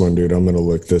last one, dude. I'm going to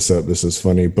look this up. This is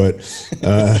funny, but,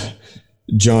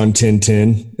 John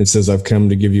 10:10, it says, I've come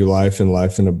to give you life and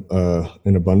life in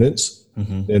abundance.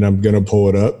 Mm-hmm. And I'm going to pull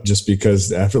it up just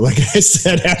because after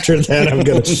that,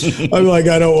 I'm like,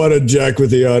 I don't want to jack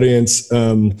with the audience.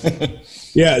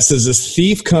 Yeah, it says, this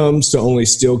thief comes to only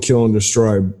steal, kill, and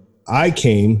destroy. I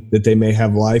came that they may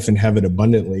have life and have it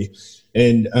abundantly.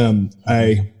 And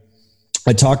I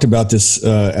talked about this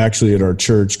actually at our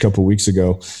church a couple of weeks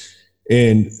ago.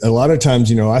 And a lot of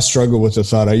times, I struggle with the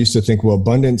thought. I used to think, well,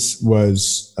 abundance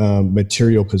was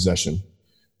material possession.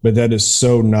 But that is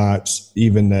so not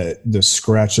even the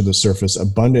scratch of the surface.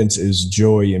 Abundance is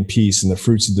joy and peace and the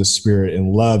fruits of the Spirit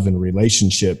and love and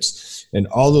relationships and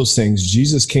all those things.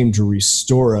 Jesus came to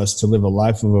restore us to live a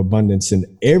life of abundance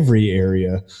in every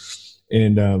area.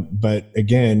 And but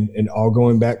again, and all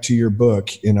going back to your book,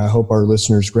 and I hope our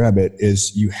listeners grab it,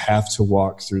 is you have to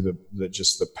walk through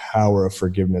the power of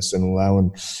forgiveness and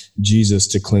allowing Jesus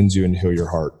to cleanse you and heal your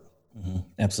heart. Mm-hmm.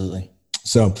 Absolutely.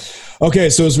 So, okay.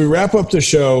 So as we wrap up the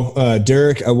show,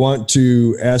 Derek, I want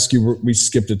to ask you, we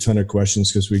skipped a ton of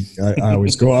questions because I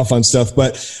always go off on stuff,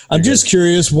 but I'm just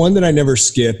curious. One that I never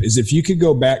skip is if you could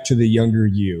go back to the younger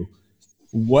you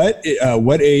what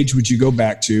age would you go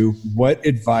back to? What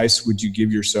advice would you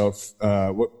give yourself?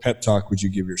 What pep talk would you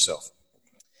give yourself?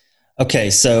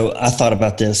 Okay, so I thought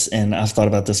about this, and I've thought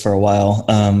about this for a while.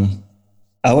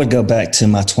 I would go back to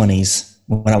my 20s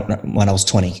when I was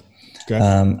 20. Okay.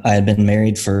 I had been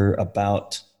married for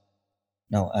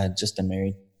I had just been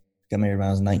married. Got married when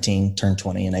I was 19, turned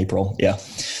 20 in April. Yeah.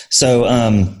 So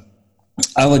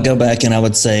I would go back and I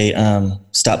would say,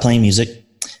 stop playing music.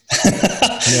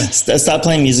 Stop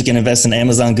playing music and invest in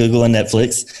Amazon, Google, and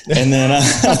Netflix. And then,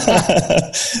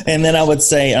 and then I would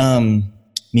say,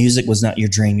 music was not your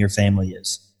dream, your family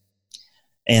is.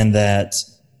 And that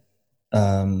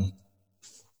I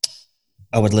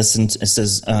would listen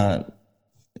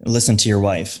to your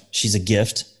wife. She's a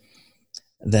gift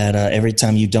that every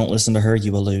time you don't listen to her,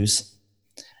 you will lose.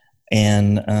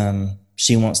 And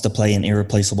she wants to play an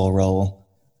irreplaceable role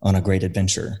on a great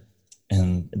adventure.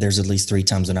 And there's at least 3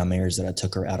 times in our marriage that I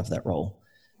took her out of that role.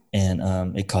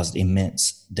 And it caused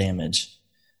immense damage.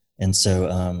 And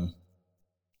so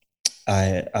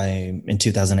in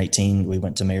 2018, we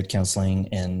went to marriage counseling,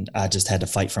 and I just had to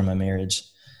fight for my marriage.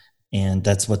 And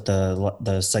that's what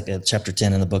the second chapter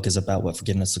 10 in the book is about, what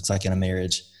forgiveness looks like in a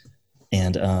marriage.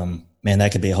 And man,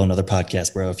 that could be a whole nother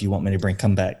podcast, bro, if you want me to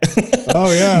come back.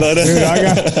 Oh yeah. But, dude,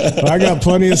 I got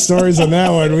plenty of stories on that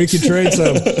one. We could trade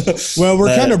some. Well,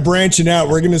 we're kind of branching out.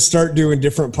 We're going to start doing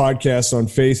different podcasts on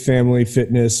faith, family,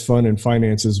 fitness, fun, and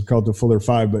finances. We call it the Fuller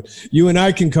Five. But you and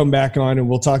I can come back on, and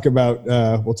we'll talk about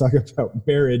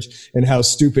marriage and how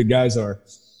stupid guys are.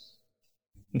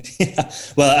 Yeah.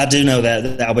 Well, I do know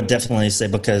that I would definitely say,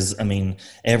 because I mean,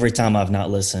 every time I've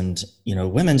not listened,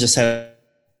 women just have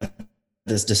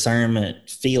this discernment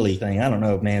feely thing. I don't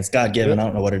know, man, it's God given. I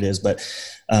don't know what it is, but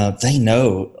they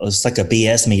know it's like a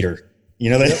BS meter. They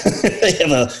have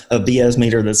a BS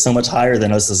meter that's so much higher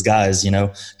than us as guys,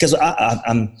 because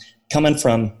I'm coming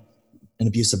from an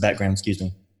abusive background. Excuse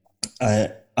me.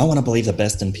 I want to believe the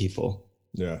best in people.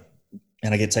 Yeah.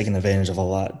 And I get taken advantage of a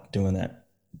lot doing that.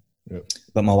 Yep.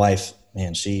 But my wife,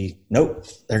 man, nope,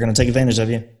 they're going to take advantage of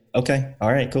you. Okay.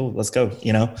 All right, cool. Let's go.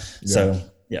 So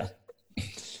yeah.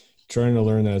 Trying to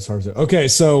learn that as hard as okay.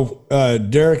 So,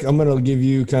 Derek, I'm going to give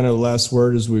you kind of the last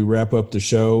word as we wrap up the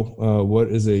show. What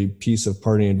is a piece of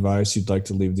parting advice you'd like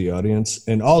to leave the audience?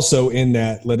 And also in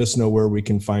that, let us know where we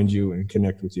can find you and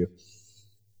connect with you.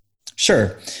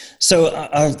 Sure. So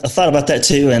I thought about that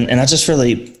too. And I just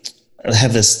really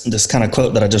have this kind of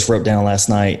quote that I just wrote down last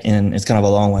night, and it's kind of a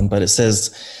long one, but it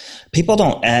says, people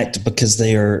don't act because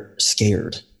they are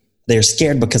scared. They are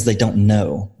scared because they don't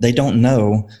know. They don't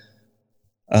know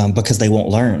because they won't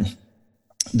learn.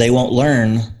 They won't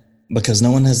learn because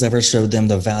no one has ever showed them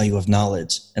the value of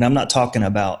knowledge. And I'm not talking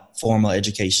about formal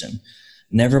education.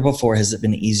 Never before has it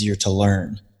been easier to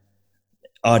learn.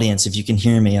 Audience, if you can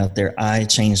hear me out there, I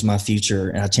changed my future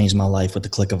and I changed my life with the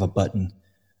click of a button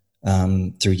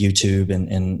through YouTube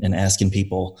and asking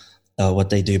people what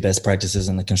they do, best practices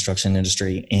in the construction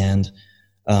industry. And,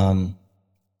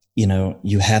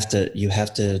 you have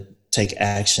to take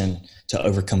action to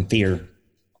overcome fear.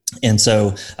 And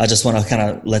so I just want to kind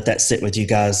of let that sit with you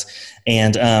guys.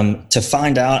 And to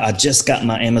find out, I just got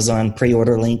my Amazon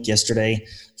pre-order link yesterday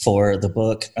for the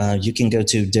book. You can go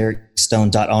to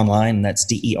derekstone.online, and that's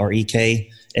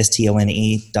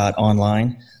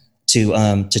DEREKSTONE.online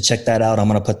to check that out. I'm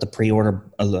going to put the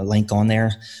pre-order link on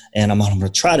there, and I'm going to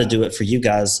try to do it for you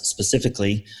guys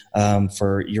specifically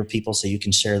for your people, so you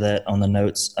can share that on the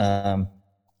notes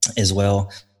as well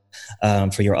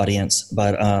for your audience.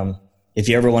 But if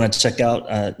you ever want to check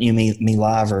out me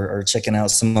live or checking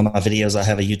out some of my videos, I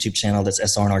have a YouTube channel that's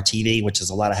SRNR TV, which is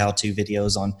a lot of how-to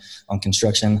videos on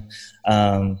construction.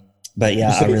 But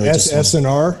yeah, I really just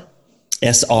SNR?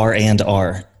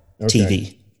 SR&R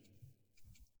TV.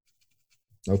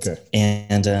 Okay.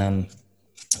 And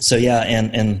so yeah,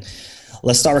 and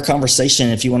let's start a conversation.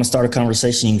 If you want to start a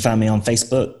conversation, you can find me on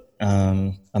Facebook.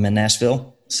 I'm in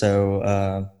Nashville,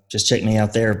 so just check me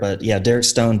out there. But yeah,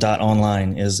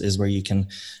 derekstone.online is where you can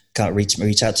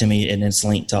reach out to me, and it's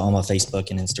linked to all my Facebook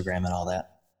and Instagram and all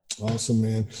that. Awesome,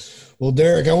 man. Well,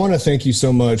 Derek, I want to thank you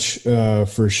so much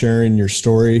for sharing your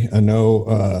story. I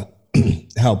know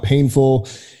how painful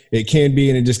it can be,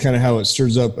 and it just kind of how it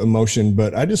stirs up emotion.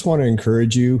 But I just want to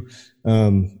encourage you.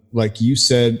 Like you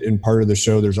said in part of the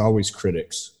show, there's always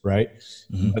critics, right?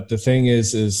 Mm-hmm. But the thing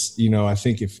is, I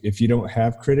think if you don't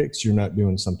have critics, you're not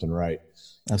doing something right.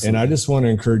 Absolutely. And I just want to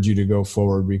encourage you to go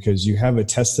forward, because you have a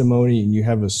testimony and you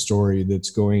have a story that's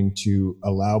going to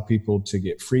allow people to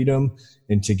get freedom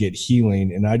and to get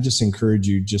healing. And I just encourage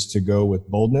you just to go with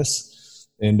boldness.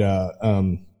 And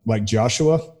like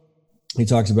Joshua, he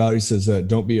talks about, he says,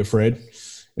 don't be afraid.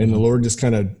 And the Lord just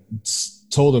kind of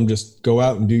told him, just go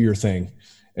out and do your thing.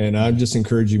 And I just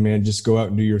encourage you, man, just go out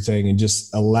and do your thing and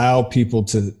just allow people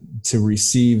to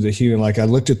receive the healing. Like I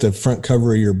looked at the front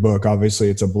cover of your book. Obviously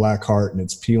it's a black heart and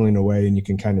it's peeling away and you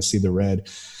can kind of see the red.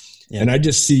 Yeah. And I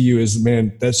just see you as,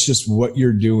 man, that's just what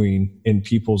you're doing in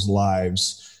people's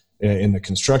lives in the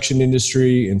construction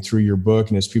industry and through your book.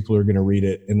 And as people are going to read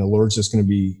it, and the Lord's just going to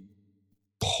be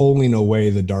pulling away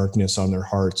the darkness on their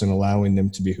hearts and allowing them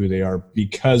to be who they are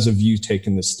because of you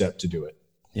taking the step to do it.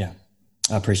 Yeah.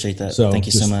 I appreciate that. So thank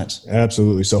you so much.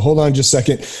 Absolutely. So hold on just a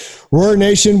second. Roar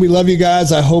Nation, we love you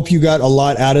guys. I hope you got a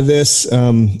lot out of this.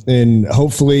 And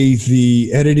hopefully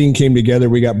the editing came together.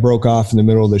 We got broke off in the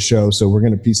middle of the show, so we're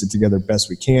going to piece it together best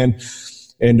we can.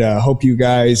 And hope you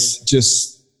guys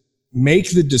just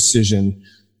make the decision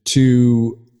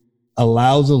to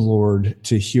allow the Lord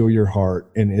to heal your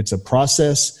heart. And it's a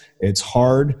process. It's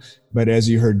hard. But as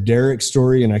you heard Derek's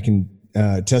story, and I can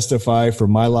testify for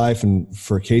my life and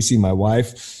for Casey, my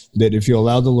wife, that if you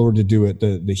allow the Lord to do it,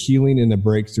 the healing and the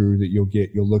breakthrough that you'll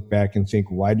get, you'll look back and think,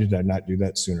 why did I not do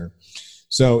that sooner?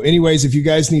 So anyways, if you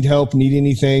guys need help, need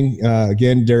anything,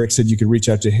 again, Derek said you could reach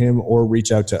out to him or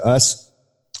reach out to us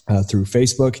through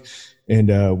Facebook.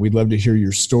 And we'd love to hear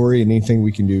your story and anything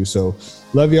we can do. So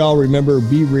love y'all. Remember,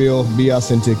 be real, be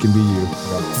authentic, and be you.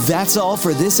 That's all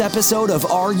for this episode of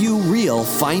Are You Real?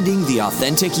 Finding the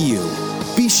Authentic You.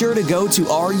 Be sure to go to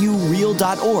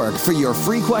areyoureal.org for your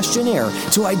free questionnaire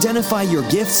to identify your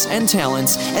gifts and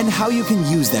talents and how you can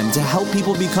use them to help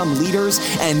people become leaders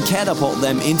and catapult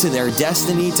them into their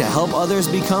destiny to help others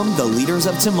become the leaders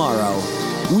of tomorrow.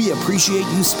 We appreciate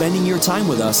you spending your time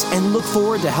with us and look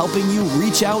forward to helping you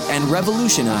reach out and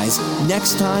revolutionize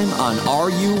next time on Are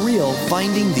You Real?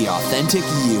 Finding the Authentic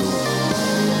You.